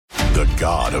The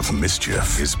god of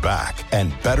mischief is back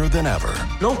and better than ever.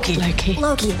 Loki.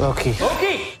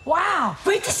 Wow,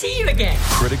 great to see you again.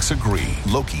 Critics agree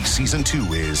Loki Season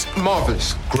 2 is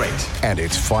marvelous. Great. And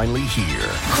it's finally here.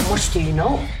 How much do you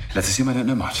know? Let's assume I don't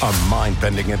know much. A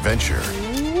mind-bending adventure.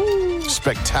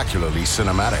 Spectacularly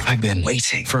cinematic. I've been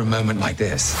waiting for a moment like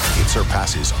this. It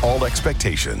surpasses all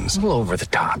expectations. A little over the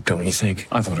top, don't you think?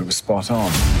 I thought it was spot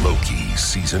on. Loki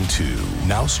Season 2.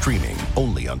 Now streaming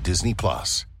only on Disney+.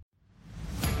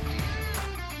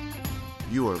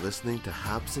 You are listening to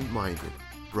Habsent Minded,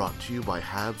 brought to you by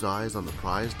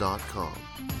HabsEyesOnThePrize.com.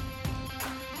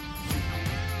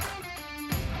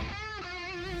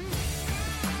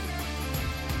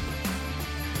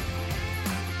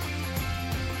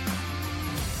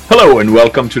 Hello and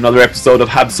welcome to another episode of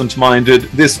Habsent Minded.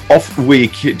 This off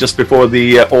week, just before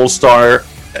the All-Star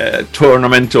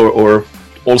tournament or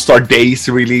All-Star days,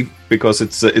 really, because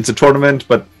it's a tournament,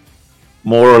 but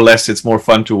more or less it's more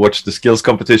fun to watch the skills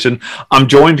competition. I'm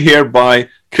joined here by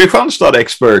Kristianstad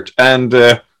expert and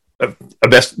a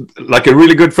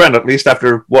really good friend, at least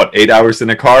after 8 hours in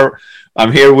a car.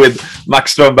 I'm here with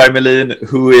Max Strömberg,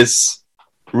 who is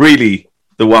really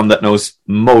the one that knows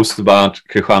most about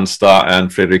Kristianstad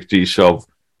and Frederik Dichow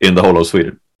in the whole of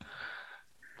Sweden.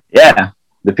 Yeah,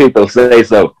 the people say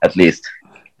so, at least.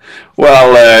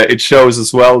 Well, it shows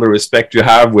as well the respect you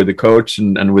have with the coach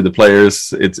and with the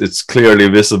players. It's clearly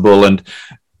visible, and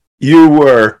you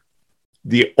were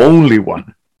the only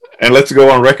one. And let's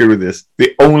go on record with this: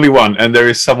 the only one. And there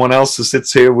is someone else who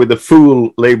sits here with a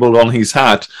fool labeled on his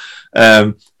hat,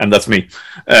 and that's me.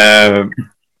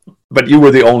 But you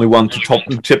were the only one to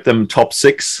tip them top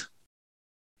 6.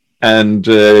 And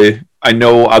I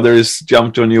know others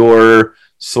jumped on your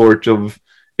sort of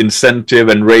incentive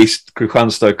and raised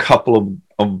Kristianstad a couple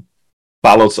of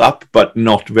ballots up, but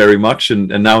not very much. And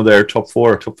now they're top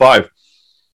 4, top 5.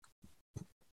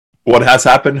 What has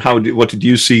happened? What did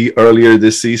you see earlier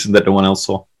this season that no one else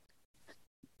saw?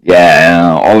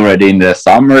 Yeah, already in the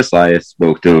summers, I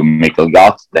spoke to Mikkel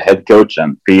Gatt, the head coach,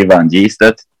 and Priva and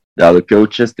Gistet, the other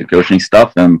coaches, the coaching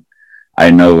staff, and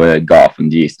I know Gaff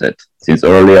and Gistet since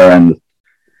earlier, and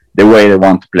the way they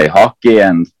want to play hockey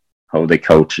and how they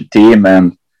coach a team,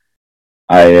 and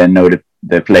I know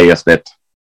the players that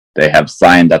they have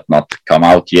signed that not come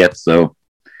out yet. So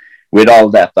with all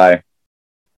that, I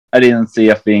didn't see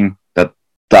a thing that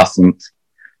doesn't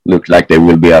look like they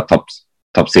will be a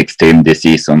top 6 team this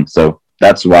season. So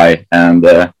that's why, and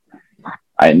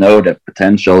I know the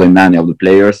potential in many of the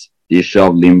players.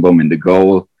 Dichow, Lindbom in the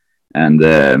goal, and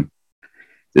the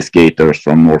skaters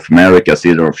from North America,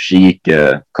 Sidorov, Sheik,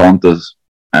 Kontos.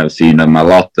 I've seen them a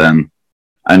lot, and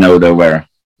I know they were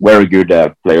very good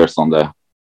players on the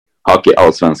hockey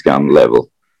Allsvenskan level.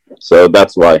 So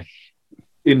that's why.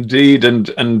 Indeed,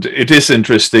 and it is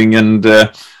interesting, and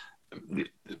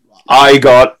I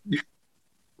got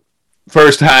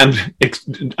firsthand.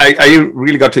 I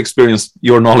really got to experience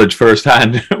your knowledge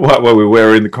firsthand while we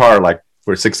were in the car, like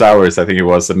for 6 hours, I think it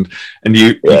was, and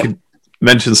you could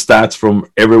mention stats from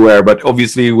everywhere, but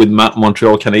obviously with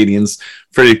Montreal Canadiens,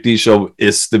 Frederik Dichow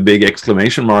is the big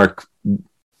exclamation mark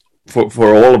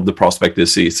for all of the prospect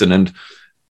this season. And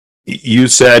you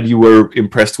said you were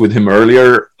impressed with him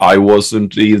earlier. I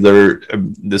wasn't either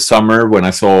this summer when I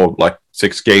saw like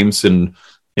 6 games in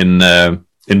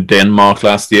Denmark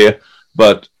last year.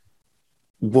 But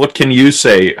what can you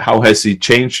say? How has he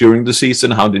changed during the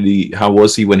season? How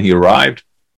was he when he arrived?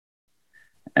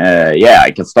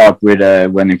 I can start with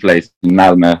when he plays in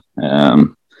Malmö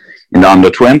in the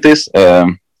under-20s.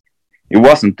 It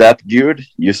wasn't that good.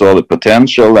 You saw the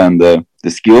potential and the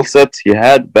skill set he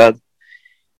had, but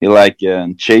he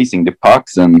chasing the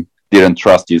pucks and didn't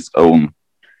trust his own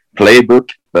playbook.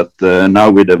 But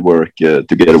now with the work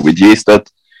together with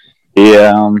Gistet,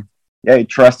 he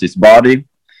trusts his body.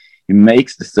 He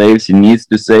makes the saves he needs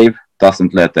to save,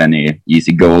 doesn't let any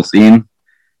easy goals in,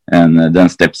 and then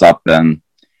steps up and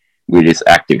with his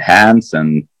active hands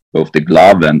and both the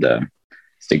glove and the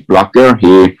stick blocker,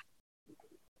 he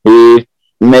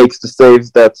makes the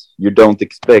saves that you don't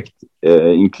expect,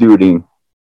 including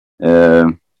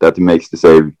that he makes the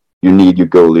save you need your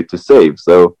goalie to save.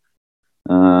 So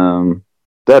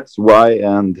that's why,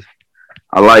 and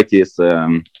I like his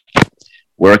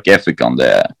work ethic on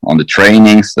the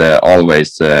trainings,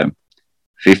 always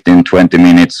 15-20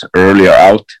 minutes earlier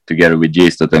out together with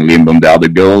Gistet and Lindbom, the other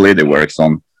goalie. They works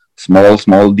on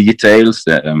small details,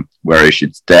 where he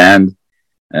should stand,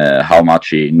 how much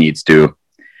he needs to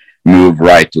move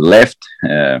right to left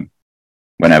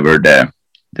whenever the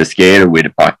skater with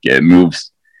the puck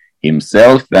moves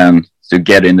himself, and to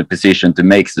get in the position to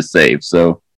make the save.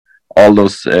 So all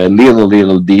those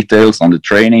little details on the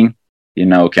training,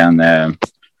 can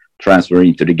transfer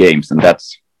into the games, and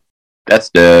that's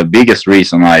the biggest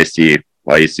reason I see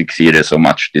why he succeeded so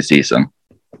much this season.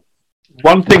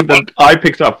 One thing that I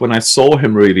picked up when I saw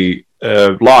him really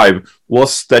live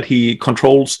was that he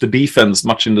controls the defense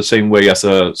much in the same way as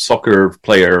a soccer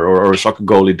player or a soccer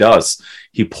goalie does.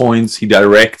 He points, he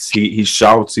directs, he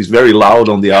shouts, he's very loud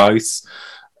on the ice.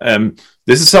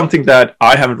 This is something that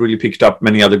I haven't really picked up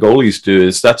many other goalies do.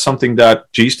 Is that something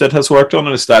that Gistad has worked on,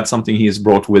 or is that something he has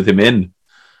brought with him in?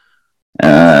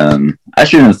 I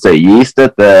shouldn't say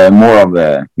Gistad, more of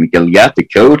Mikael Gatt, the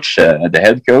coach, the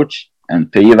head coach,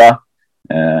 and Piva.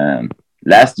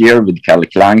 Last year with Kalle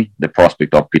Klang, the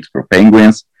prospect of Pittsburgh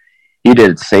Penguins, he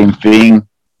did the same thing,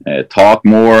 talk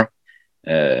more,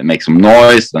 make some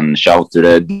noise, and shout to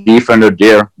the defender,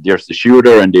 there's the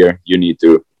shooter, and there you need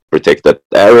to protect that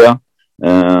area.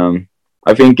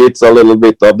 I think it's a little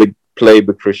bit of the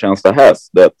playbook Kristianstad has,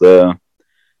 that the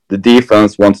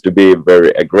defense wants to be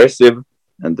very aggressive,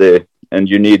 and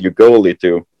you need your goalie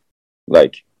to,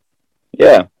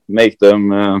 make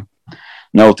them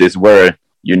notice where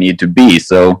you need to be.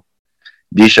 So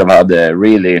Dichow had to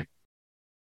really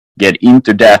get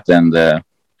into that, and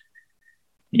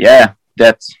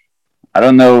that's, I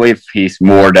don't know if he's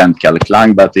more than Kalle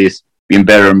Klang, but he's been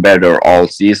better and better all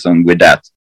season with that.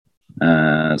 He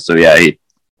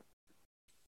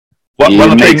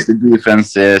makes the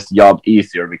defense's job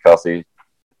easier because he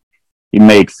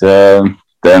makes them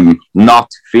not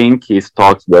think his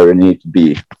thoughts where they need to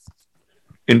be.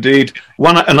 Indeed.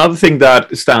 Another thing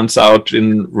that stands out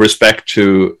in respect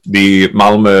to the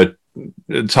Malmö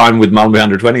time with Malmö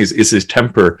under 20s is his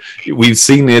temper. We've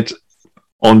seen it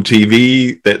on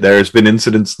TV. There's been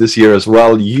incidents this year as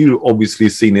well. You obviously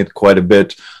seen it quite a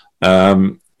bit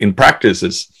in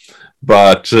practices,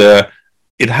 but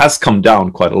it has come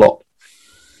down quite a lot.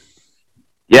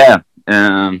 Yeah,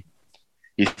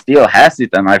 he still has it,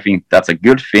 and I think that's a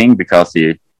good thing because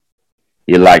he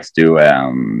likes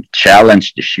to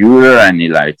challenge the shooter, and he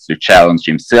likes to challenge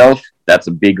himself. That's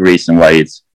a big reason why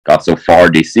it's got so far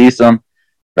this season.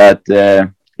 But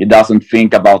he doesn't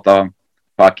think about the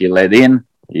puck he let in.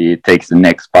 He takes the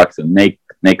next puck and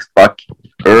next puck.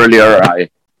 Earlier,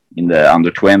 in the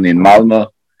under 20 in Malmö,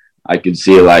 I could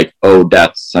see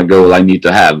that's a goal I need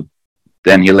to have.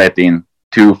 Then he let in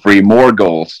 2-3 more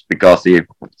goals because he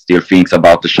still thinks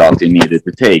about the shot he needed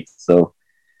to take. So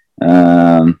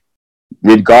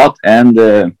with God and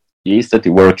Gistad, he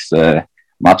works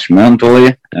much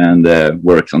mentally and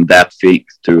works on that thing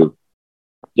to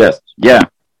just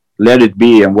let it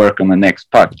be and work on the next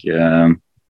puck,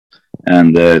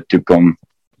 and to come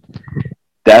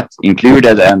that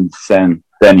included, and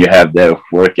then you have the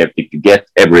work ethic to get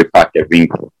every puck. I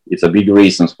think it's a big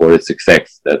reason for his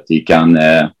success that he can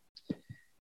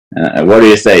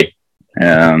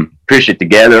push it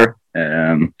together,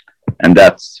 and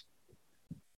that's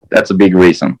a big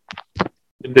reason.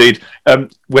 Indeed.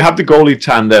 We have the goalie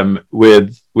tandem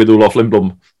with Olof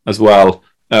Lindblom as well.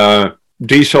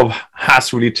 Dichow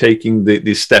has really taken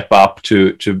the step up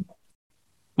to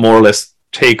more or less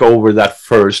take over that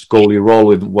first goalie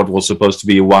role in what was supposed to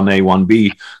be a 1A,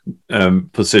 1B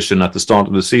position at the start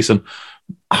of the season.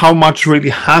 How much really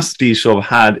has Dichow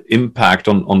had impact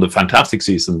on the fantastic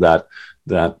season that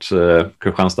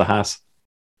Kristianstad has?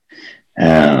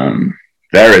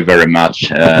 Very, very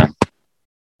much.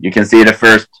 You can see the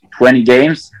first 20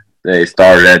 games. They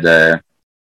started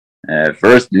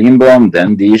first Lindblom,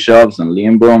 then Dichow, and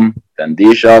Lindblom, then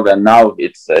Dichow, and now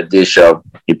it's Dichow.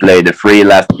 He played the 3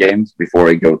 last games before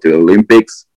he go to the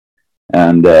Olympics.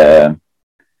 And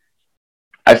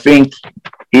I think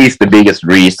he's the biggest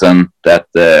reason that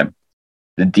the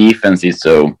defense is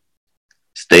so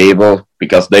stable,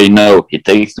 because they know he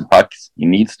takes the pucks he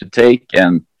needs to take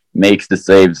and makes the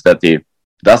saves that he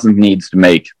doesn't need to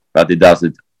make, but he does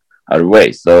it other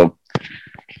way. So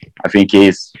I think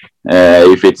he's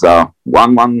if it's a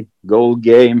 1-1 goal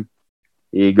game,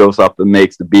 he goes up and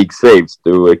makes the big saves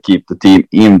to keep the team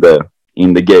in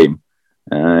the game.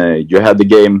 You had the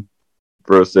game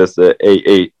versus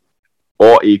AIK,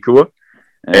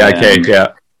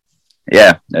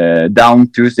 down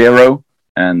 2-0,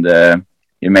 and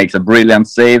he makes a brilliant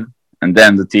save, and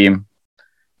then the team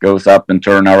goes up and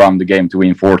turn around the game to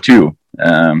win 4-2.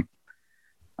 I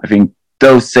think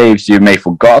those saves you may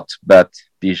forgot, but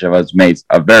Dichow has made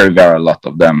a very, very lot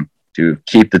of them to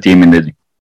keep the team in the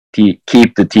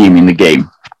game.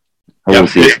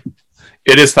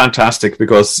 It is fantastic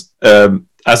because,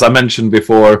 as I mentioned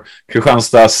before,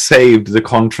 Kristianstad saved the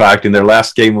contract in their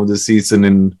last game of the season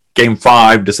in Game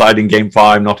 5, deciding Game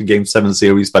 5, not a Game 7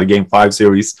 series, but a Game 5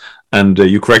 series. And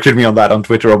you corrected me on that on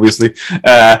Twitter, obviously.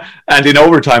 And in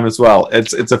overtime as well.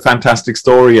 It's a fantastic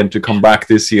story, and to come back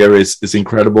this year is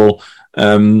incredible.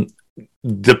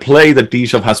 The play that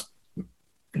Dichow has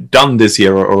done this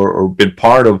year or been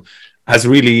part of has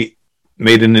really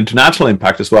made an international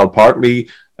impact as well. Partly,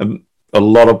 a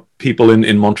lot of people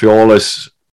in Montreal is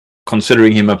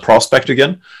considering him a prospect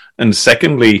again. And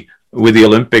secondly, with the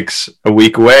Olympics a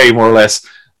week away, more or less,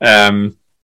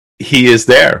 he is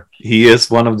there. He is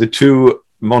one of the 2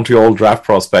 Montreal draft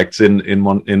prospects in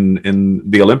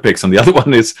the Olympics, and the other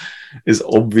one is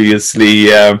obviously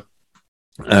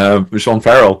Sean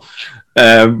Farrell.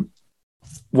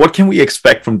 What can we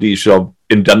expect from Dichow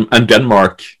in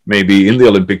Denmark, maybe in the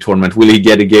Olympic tournament? Will he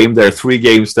get a game? There are 3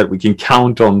 games that we can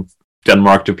count on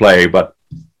Denmark to play, but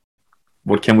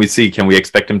what can we see? Can we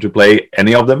expect him to play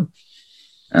any of them?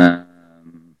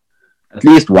 At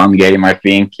least one game, I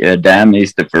think. Dan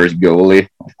is the first goalie,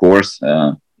 of course.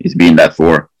 He's been that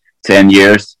for 10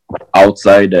 years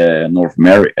outside North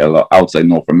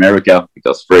America,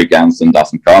 because Frederik Dichow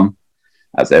doesn't come,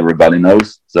 as everybody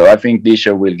knows. So I think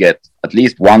Dichow will get at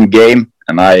least one game.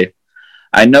 And I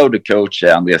know the coach,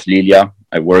 Andreas Lilja.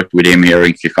 I worked with him here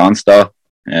in Kristianstad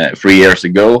 3 years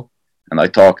ago. And I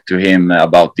talked to him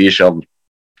about Dichow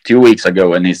 2 weeks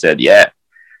ago. And he said,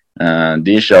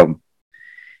 Dichow,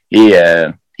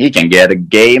 he can get a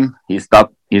game. He's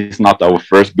not our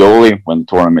first goalie when the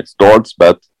tournament starts,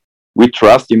 but we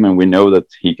trust him and we know that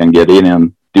he can get in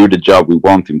and do the job we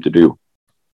want him to do.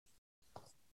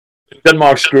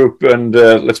 Denmark's group, and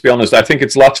let's be honest, I think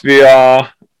it's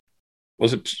Latvia,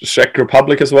 was it Czech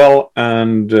Republic as well,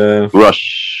 and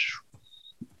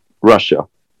Russia.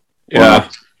 Yeah,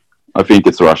 I think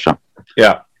it's Russia.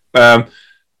 Yeah.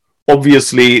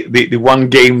 Obviously, the one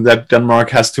game that Denmark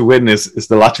has to win is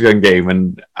the Latvian game,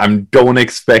 and I don't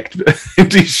expect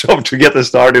Dichow to get the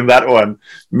start in that one.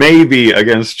 Maybe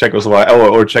against Czechoslovakia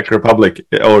or Czech Republic,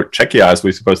 or Czechia, as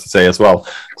we're supposed to say as well.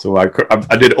 So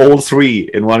I did all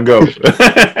 3 in one go.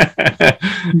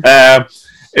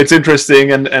 It's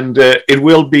interesting, and it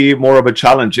will be more of a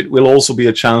challenge. It will also be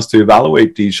a chance to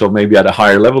evaluate Dichow maybe at a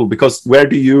higher level, because where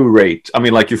do you rate? I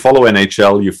mean, like, you follow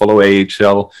NHL, you follow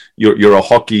AHL, you're a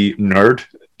hockey nerd,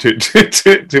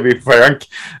 to be frank.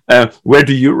 Where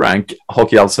do you rank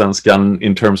Hockey Allsvenskan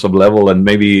in terms of level, and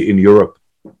maybe in Europe?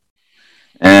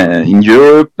 In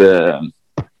Europe,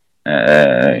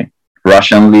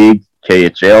 Russian League,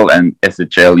 KHL, and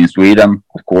SHL in Sweden,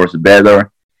 of course, better.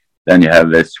 Then you have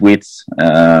the Swiss,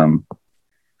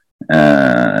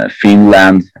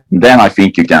 Finland. Then I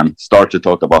think you can start to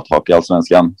talk about Hockey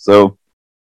Allsvenskan. So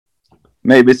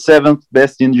maybe 7th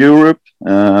best in Europe.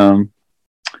 And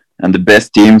the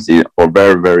best teams are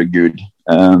very, very good.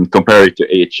 Compared to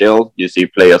AHL, you see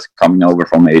players coming over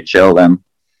from AHL, and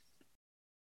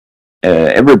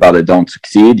everybody don't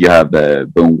succeed. You have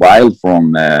Boone Wild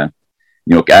from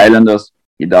New York Islanders.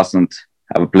 He doesn't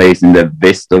have a place in the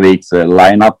Västervik's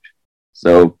lineup.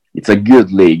 So it's a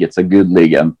good league.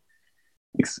 And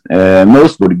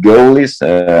most of the goalies,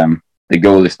 the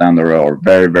goalie standard are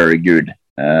very, very good.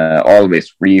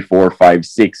 Always 3, 4, 5,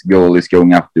 6 goalies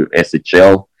going up to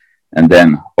SHL and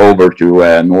then over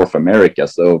to North America.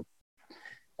 So,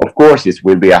 of course, this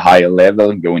will be a higher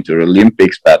level going to the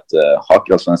Olympics, but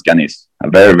Hockey Allsvenskan is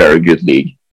a very, very good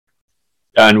league.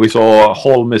 And we saw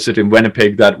Holm visit in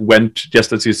Winnipeg that went,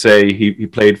 just as you say, he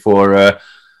played for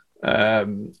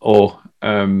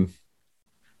the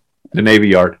Navy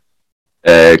Yard.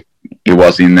 He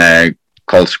was in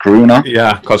Karlskrona.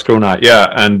 Yeah, Karlskrona. Yeah,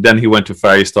 and then he went to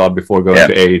Färjestad before going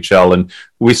to AHL. And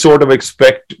we sort of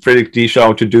expect Frederik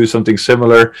Dichow to do something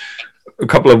similar.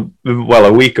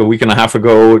 A week and a half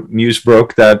ago, news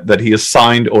broke that he has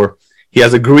signed, or he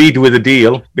has agreed with a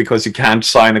deal, because you can't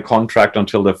sign a contract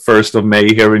until the 1st of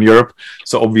May here in Europe.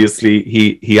 So obviously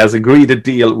he has agreed a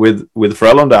deal with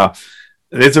Frölunda.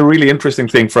 It's a really interesting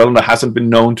thing. Frölunda hasn't been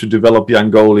known to develop young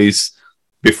goalies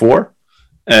before.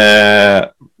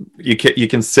 You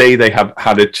can say they have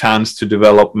had a chance to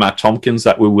develop Matt Tompkins,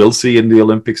 that we will see in the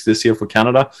Olympics this year for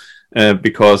Canada,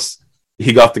 because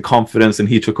he got the confidence and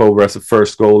he took over as a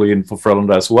first goalie for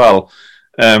Frölunda as well.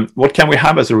 What can we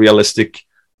have as a realistic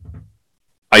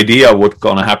idea what's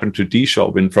going to happen to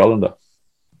Dichow in Frölunda?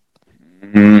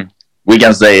 We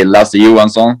can say Lasse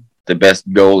Johansson, the best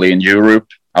goalie in Europe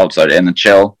outside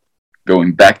NHL,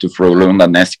 going back to Frölunda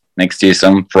next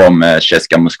season from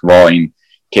CSKA Moskva in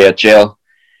KHL.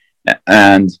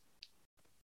 And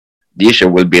Dichow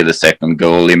will be the second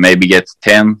goalie, maybe get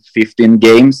 10, 15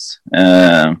 games.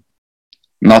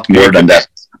 Not more than that.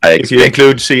 If you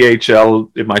include CHL,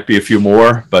 it might be a few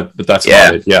more, but that's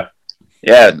about it. Yeah.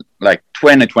 Yeah, like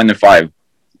 20-25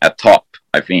 at top,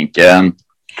 I think. I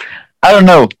don't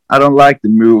know. I don't like the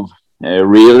move,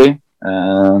 really.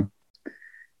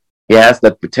 He has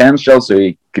that potential, so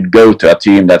he could go to a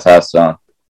team that has a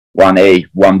 1A,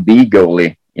 1B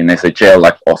goalie in SHL,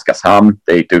 like Oskarshamn.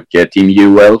 They took Team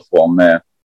UL from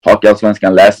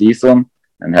Hockeyallsvenskan last season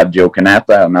and had Joe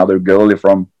Kanata, another goalie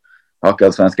from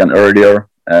Hockeyallsvenskan earlier.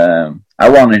 I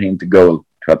wanted him to go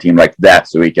to a team like that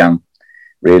so he can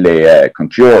really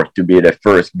concur to be the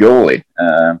first goalie.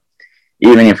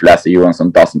 Even if Lasse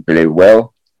Johansson doesn't play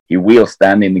well, he will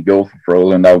stand in the goal for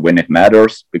Frölunda when it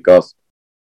matters, because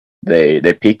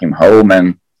they pick him home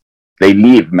and they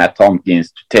leave Matt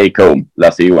Tompkins to take home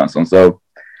Lasse Johansson. So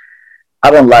I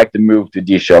don't like the move to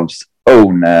Dichow's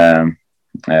own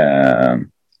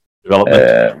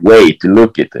way to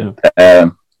look at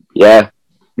it.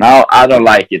 No, I don't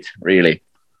like it, really.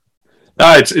 No,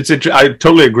 I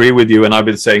totally agree with you, and I've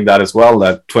been saying that as well,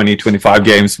 that 20-25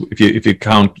 games, if you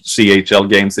count CHL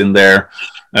games in there,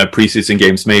 preseason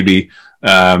games maybe,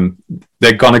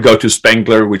 they're going to go to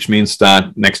Spengler, which means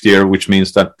that next year, which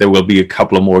means that there will be a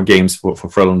couple of more games for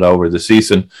Frölunda over the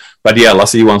season. But yeah,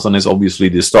 Lasse Johansson is obviously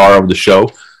the star of the show.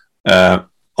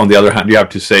 On the other hand, you have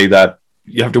to say that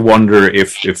you have to wonder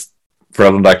if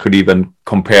Frölunda could even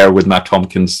compare with Matt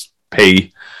Tompkins'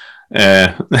 pay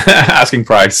asking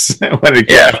price when it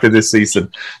gets after this season.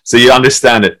 So you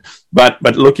understand it. But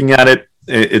looking at it,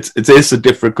 it is a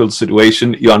difficult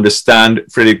situation. You understand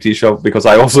Frederik Dichow, because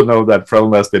I also know that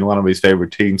Frölunda has been one of his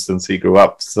favorite teams since he grew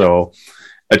up. So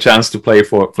a chance to play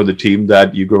for the team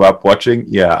that you grew up watching,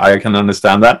 yeah, I can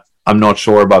understand that. I'm not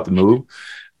sure about the move,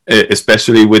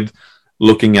 especially with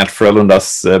looking at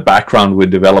Frölunda's background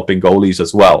with developing goalies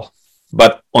as well.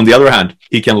 But on the other hand,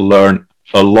 he can learn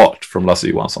a lot from Lasse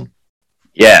Johansson.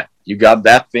 Yeah, you got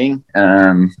that thing.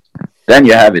 Then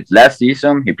you have it last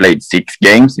season. He played 6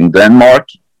 games in Denmark.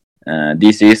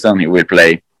 This season he will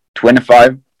play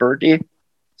 25, 30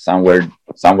 somewhere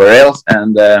else.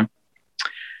 And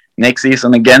next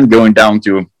season again going down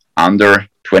to under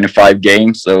 25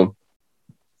 games. So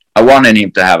I wanted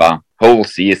him to have a whole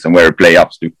season where he play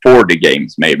up to 40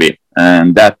 games maybe.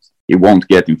 And that he won't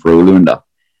get in Frölunda.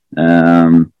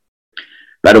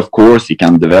 But of course, he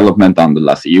can development under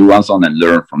Lasse Johansson and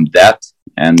learn from that,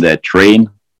 and train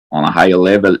on a higher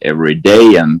level every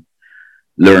day and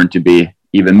learn to be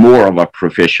even more of a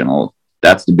professional.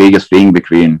 That's the biggest thing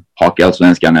between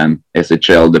Hockeyallsvenskan and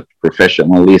SHL, the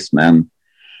professionalism, and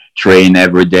train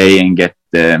every day and get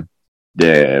the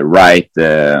right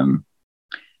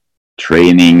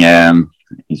training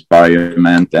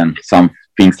environment and some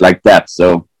things like that.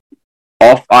 So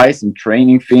off ice and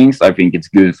training things, I think it's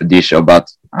good for Dichow, but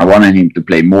I wanted him to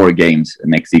play more games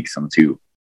next season too.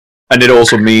 And it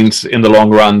also means in the long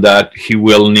run that he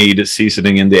will need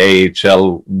seasoning in the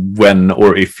AHL when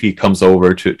or if he comes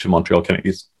over to Montreal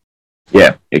Canadiens.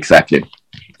 Yeah, exactly.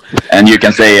 And you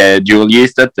can say Joel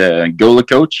Gistet, the goalie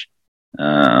coach,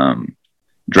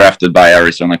 drafted by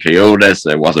Arizona Coyotes,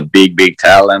 was a big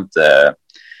talent.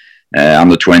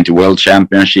 Under 20 World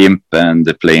Championship and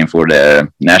playing for the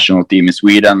national team in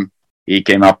Sweden. He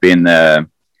came up in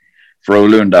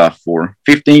Frölunda for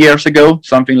 15 years ago,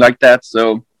 something like that.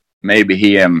 So maybe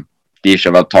he and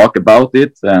Dichow will talk about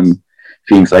it and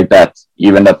things like that.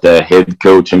 Even that the head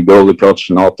coach and goalie coach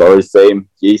not are the same,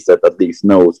 he said at least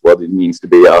knows what it means to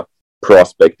be a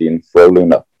prospect in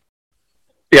Frölunda.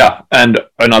 Yeah, and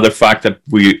another fact that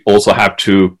we also have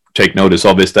to take notice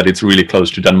of is that it's really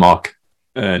close to Denmark.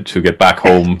 To get back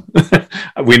home.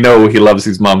 We know he loves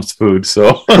his mom's food,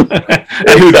 so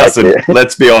who doesn't?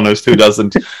 Let's be honest, who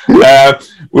doesn't? We're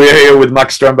here with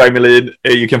Max Strömberg.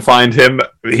 You can find him.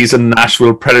 He's a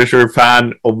Nashville Predator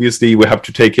fan. Obviously, we have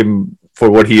to take him for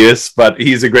what he is, but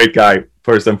he's a great guy,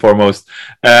 first and foremost.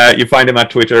 You find him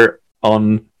at Twitter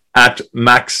on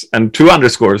 @Max and 2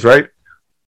 underscores, right?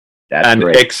 That's and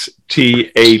great.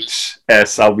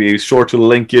 XTHS. I'll be sure to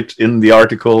link it in the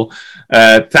article.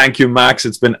 Thank you, Max.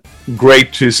 It's been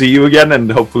great to see you again,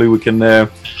 and hopefully we can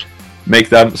make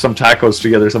some tacos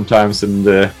together sometimes and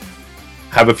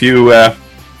have a few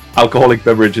alcoholic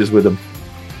beverages with them.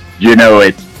 You know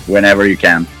it, whenever you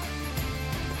can.